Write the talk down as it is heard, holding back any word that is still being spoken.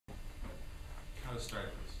how to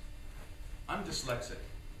start this. I'm dyslexic.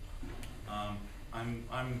 I'm kind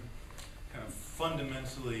of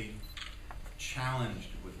fundamentally challenged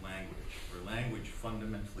with language, or language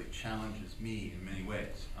fundamentally challenges me in many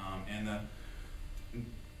ways. And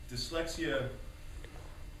dyslexia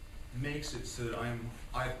makes it so that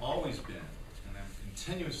I've always been, and I'm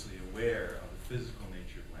continuously aware of the physical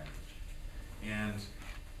nature of language. And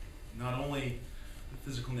not only the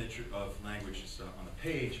physical nature of language is on the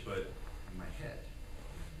page, but in my head.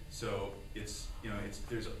 So it's,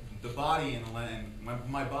 there's the body and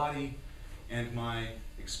my body and my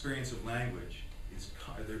experience of language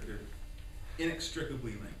they're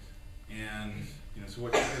inextricably linked. And so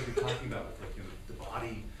what you guys were talking about with the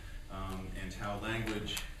body and how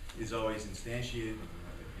language is always instantiated,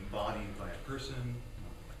 embodied by a person.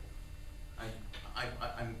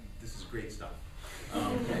 This is great stuff.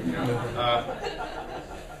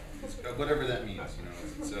 Whatever that means,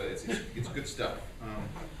 it's good stuff.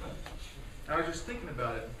 I was just thinking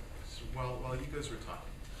about it while you guys were talking.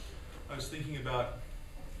 I was thinking about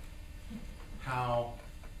how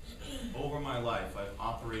over my life I've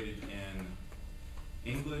operated in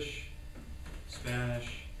English,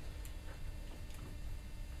 Spanish,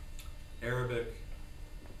 Arabic,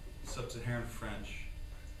 Sub-Saharan French,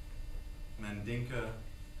 Mandinka,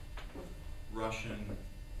 Russian,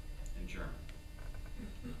 and German.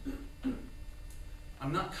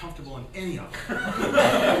 I'm not comfortable in any of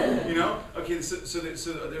them. Okay, so there's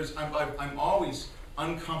I'm always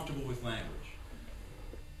uncomfortable with language.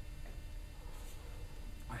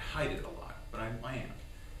 I hide it a lot, but I am.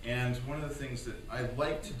 And one of the things that I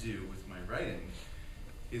like to do with my writing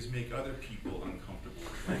is make other people uncomfortable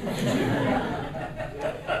with language.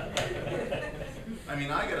 I mean,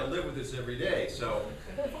 I gotta live with this every day, so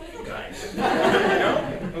you guys.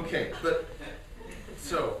 Okay, but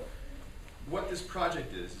so what this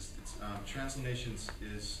project is it's Translations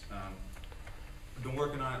is I've been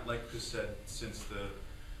working on it, like Chris said, since the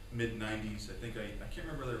mid-90s. I can't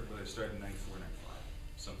remember whether I started in 94 or 95,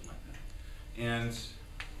 something like that. And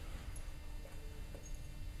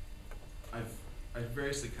I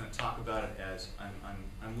variously kind of talk about it as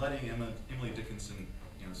I'm letting Emily Dickinson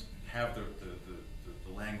have the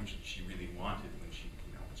language that she really wanted when she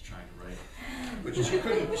was trying to write, but she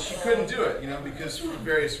couldn't do it because for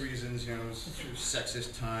various reasons it was through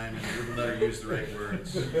sexist time and wouldn't let her use the right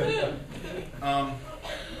words.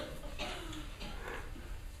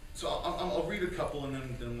 So I'll read a couple and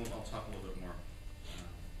then I'll talk a little bit more.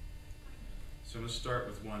 So I'm going to start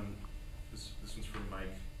with one. This one's from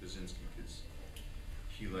Mike Basinski because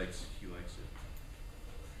he likes it.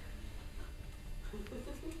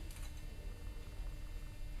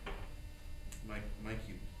 Mike,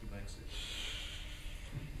 he likes it.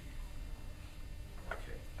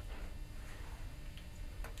 Okay.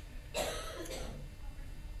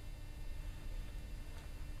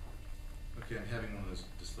 Okay, I'm having one of those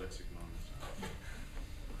dyslexic moments.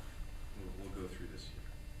 We'll go through this here.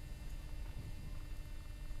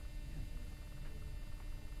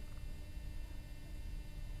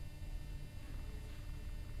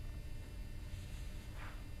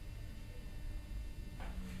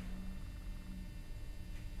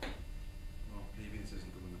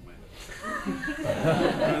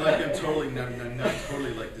 I'm not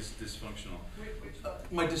totally like this dysfunctional.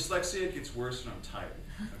 My dyslexia gets worse when I'm tired.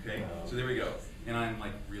 Okay, so there we go. And I'm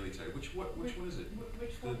like really tired. Which one is it?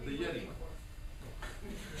 The Yeti one.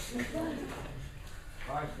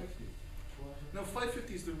 550. No,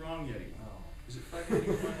 550 is the wrong Yeti one. Is it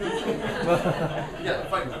 550? Yeah,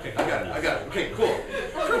 5. Okay, I got it. Okay, cool.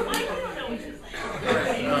 All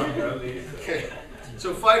right. Okay,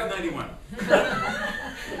 so 591.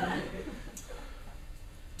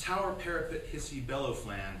 Tower parapet hissy bellow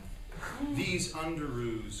flan, these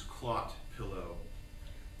underoos clot pillow.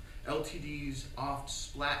 LTDs oft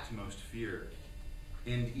splat most fear,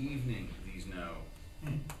 end evening these know.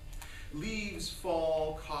 Leaves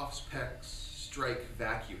fall, coughs pecks, strike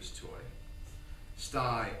vacuous toy.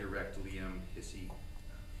 Sty erect liam hissy,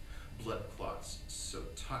 blood clots so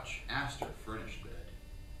touch aster furnished bed.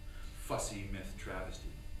 Fussy myth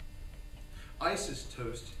travesty. Isis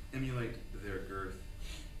toast emulate their girth.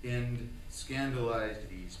 End scandalized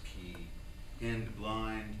these pee, end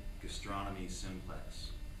blind gastronomy simplex.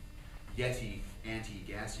 Yeti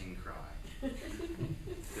anti-gassing cry.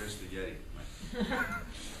 There's the Yeti.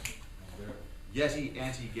 Yeti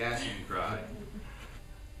anti-gassing cry.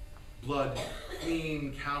 Blood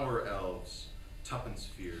clean cower elves, tuppence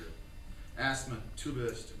fear. Asthma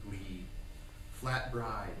tubist glee. Flat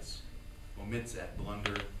brides, omits at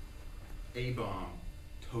blunder. A-bomb,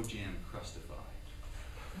 toe jam crustify.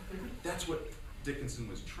 That's what Dickinson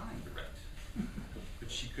was trying to write. but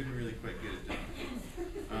she couldn't really quite get it done.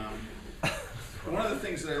 One of the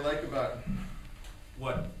things that I like about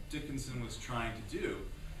what Dickinson was trying to do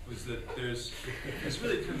was that there's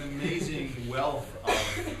really kind of amazing wealth of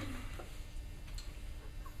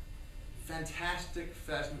fantastic,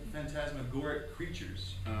 phantasmagoric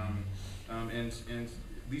creatures. And at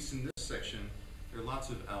least in this section, there are lots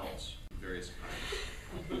of elves of various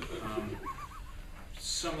kinds.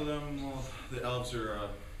 Some of them, well, the elves are,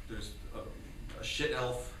 there's a shit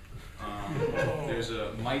elf, there's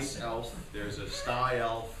a mice elf, there's a sty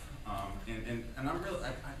elf, and I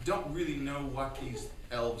don't really know what these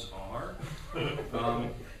elves are. The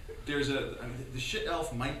shit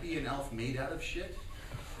elf might be an elf made out of shit,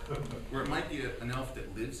 or it might be an elf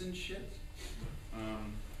that lives in shit.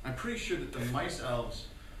 I'm pretty sure that the mice elves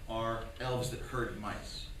are elves that herd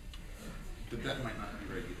mice, but that might not be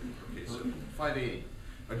right either. Okay, so 580,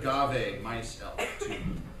 agave, mice elf, 2,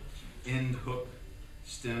 end hook,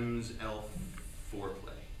 stems elf,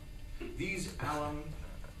 foreplay. These alum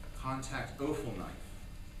contact offal knife,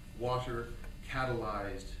 water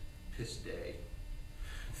catalyzed piss day.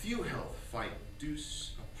 Few health fight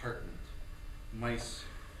deuce apartment, mice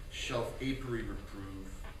shelf apiary reprove,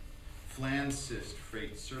 flan cyst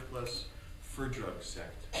freight surplus, fur drug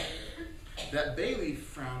sect. That bayleaf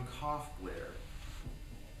frown cough glare,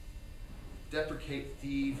 deprecate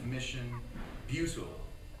thieve mission, butyl,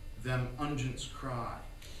 them unguents cry,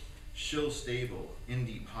 shill stable,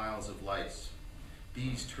 indie piles of lice,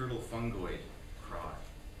 bees turtle fungoid cry.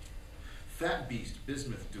 Fat beast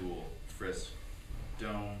bismuth duel, frisk,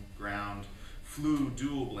 dome, ground, flu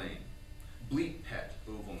dual blame, bleat pet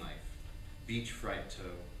oval knife, beach fright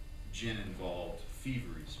toe, gin involved,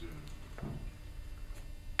 fevery spoon.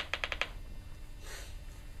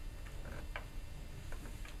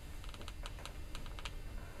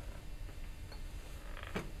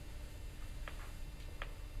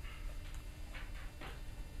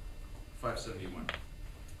 $571.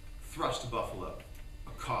 Thrust buffalo,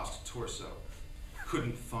 accost torso,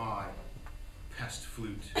 couldn't thigh, pest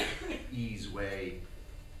flute, ease way,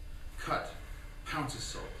 cut, pounce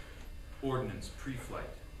assault, ordnance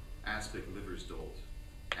pre-flight, aspic livers dolt,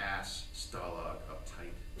 ass stalag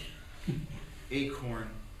uptight,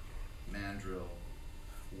 acorn, mandrill,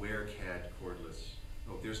 werecad cordless.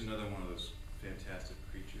 Oh, there's another one of those fantastic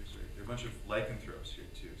creatures. Right? There are a bunch of lycanthropes here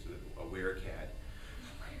too. So a werecad,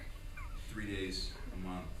 3 days a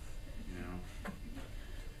month, you know.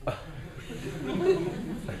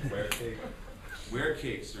 Werecake.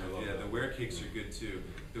 Werecakes are, yeah, the werecakes are good too.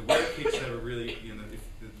 The werecakes have a really, you know, if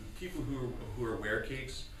the people who are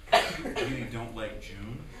werecakes really don't like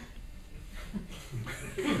June.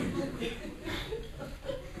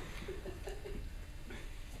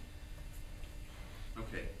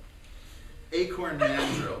 Okay. Acorn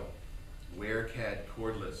mandrill, werecad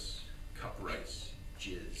cordless, cup rice,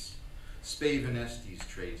 jizz, spavinestes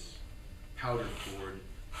trace, powder cord,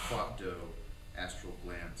 fought dough, astral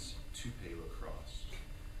glance, toupee lacrosse.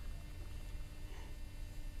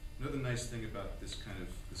 Another nice thing about this kind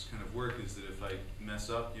of work is that if I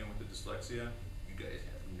mess up, you know, with the dyslexia, you guys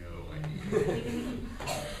have no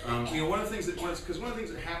idea. You know, one of the things that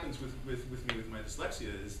happens with me with my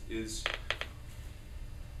dyslexia is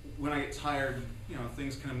when I get tired, you know,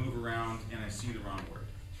 things kind of move around and I see the wrong word.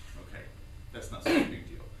 Okay, that's not such a big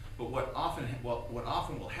deal. But what often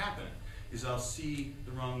will happen is I'll see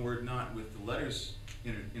the wrong word not with the letters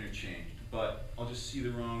interchanged, but I'll just see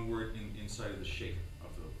the wrong word inside of the shape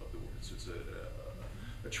of the word. So it's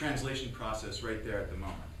a translation process right there at the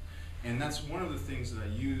moment. And that's one of the things that I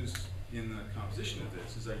use in the composition of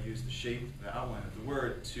this, is I use the shape, the outline of the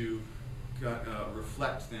word to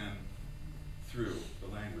reflect them through the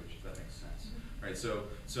language, if that makes sense. Right, so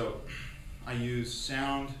I use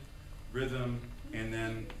sound, rhythm, and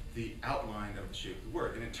then the outline of the shape of the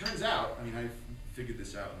word. And it turns out, I mean, I figured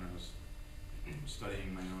this out when I was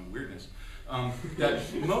studying my own weirdness, that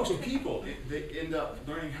most people, they end up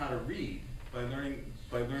learning how to read by learning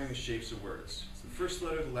the shapes of words. It's the first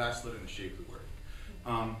letter, the last letter, and the shape of the word.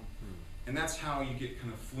 And that's how you get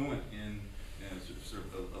kind of fluent in sort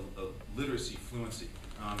of a literacy fluency.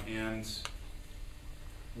 And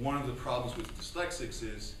one of the problems with dyslexics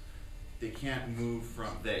is they can't move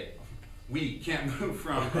from, we can't move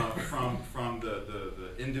from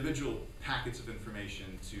the individual packets of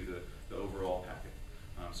information to the overall packet.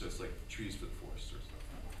 So it's like trees for the forest sort of stuff.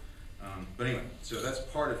 But anyway, so that's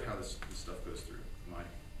part of how this stuff goes through my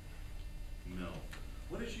mill.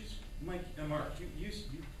 What did you, Mike, Mark, you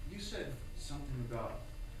said something about,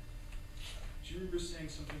 do you remember saying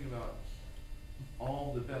something about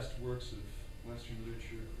all the best works of Western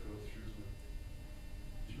literature go through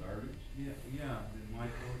garbage? Yeah, the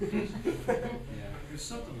Michael. Yeah, there's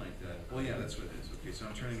something like that. Well, yeah, that's what it is. Okay, so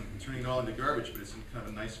I'm turning it all into garbage, but it's kind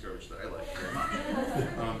of a nice garbage that I like very much.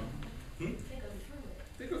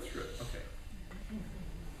 They go through it. Okay.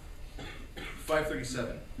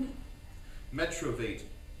 537. Metrovate.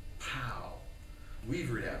 Pow.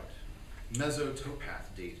 Weavered out.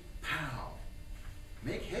 Mesotopath date. Pow.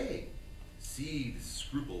 Make hay. Seed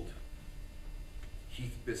scrupled.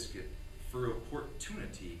 Heath biscuit. Furrow port tuna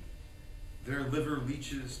tea. Their liver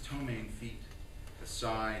leeches ptomaine feet.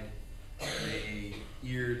 Aside, they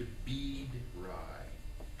eared bead rye.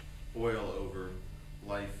 Oil over,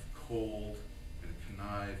 life cold, and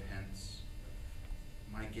connive hence.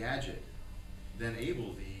 My gadget, then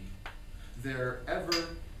able thee, there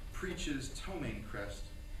ever preaches ptomaine crest.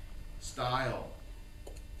 Style,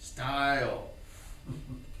 style.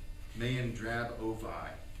 Mayan drab ovi,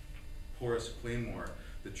 porous claymore,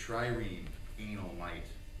 the trireme anal mite.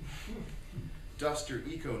 Duster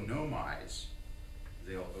economize,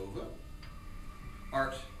 they'll ova.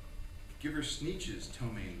 Art, give her sneeches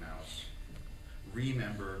ptomaine mouse.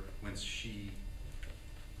 Remember whence she,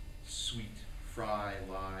 sweet fry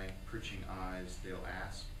lie, perching eyes, they'll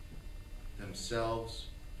ask themselves,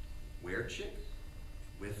 where chick?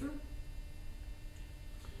 With her?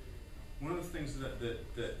 One of the things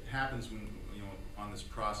that happens when, on this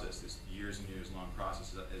process, this years and years long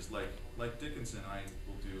process, is like Dickinson, I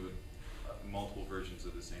will do multiple versions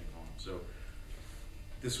of the same poem. So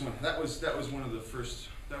this one, that was one of the first.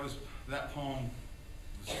 That poem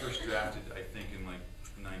was first drafted, I think, in like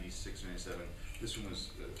 96, 97. This one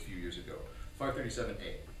was a few years ago.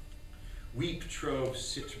 537A. Weep trove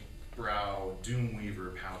sit brow, doom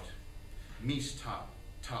weaver pout. Meese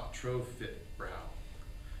top trove fit brow.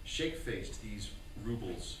 Shake-faced these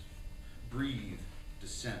rubles, breathe,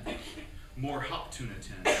 descent, more hop tuna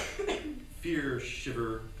tin, fear,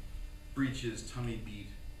 shiver, breeches, tummy beat,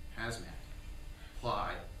 hazmat,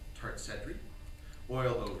 ply, tart cedry,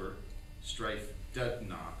 oil over, strife, dead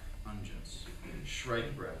knock, unguents,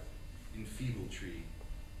 shrike breath, enfeeble tree,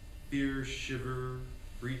 fear, shiver,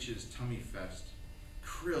 breeches, tummy fest,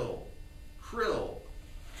 krill,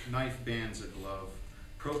 knife bands a glove,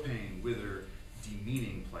 propane, wither,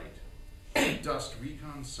 demeaning plight, dust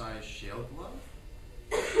recon size shale glove,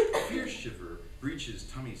 fear shiver, breeches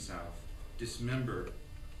tummy south, dismember,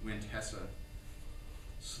 went hessa,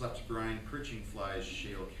 slept brine, perching flies,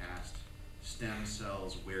 shale cast, stem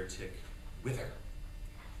cells, wear tick, wither.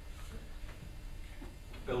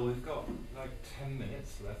 Bill, we've got like 10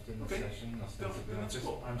 minutes left in the session.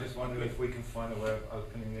 I'm just wondering if we can find a way of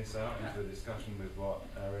opening this out into a discussion with what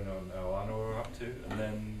Erin and Oana are up to, and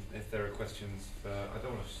then if there are questions, I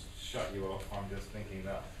don't want to shut you off. I'm just thinking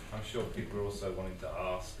that I'm sure people are also wanting to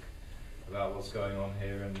ask about what's going on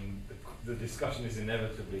here, and the discussion is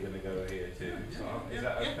inevitably going to go here too. So is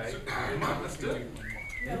that okay? Let's do it.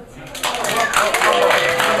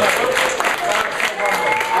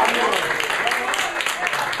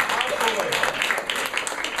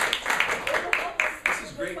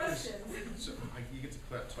 So you get to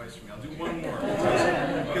clap twice for me. I'll do one more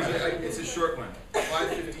because it's a short one.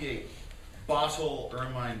 558. Bottle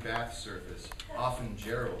ermine bath surface, often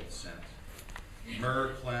Gerald scent.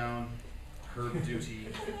 Myrrh clown, herb duty,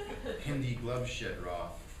 Hindi glove shed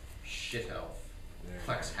roth, shit elf,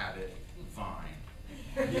 plex habit, vine.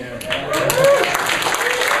 Yeah.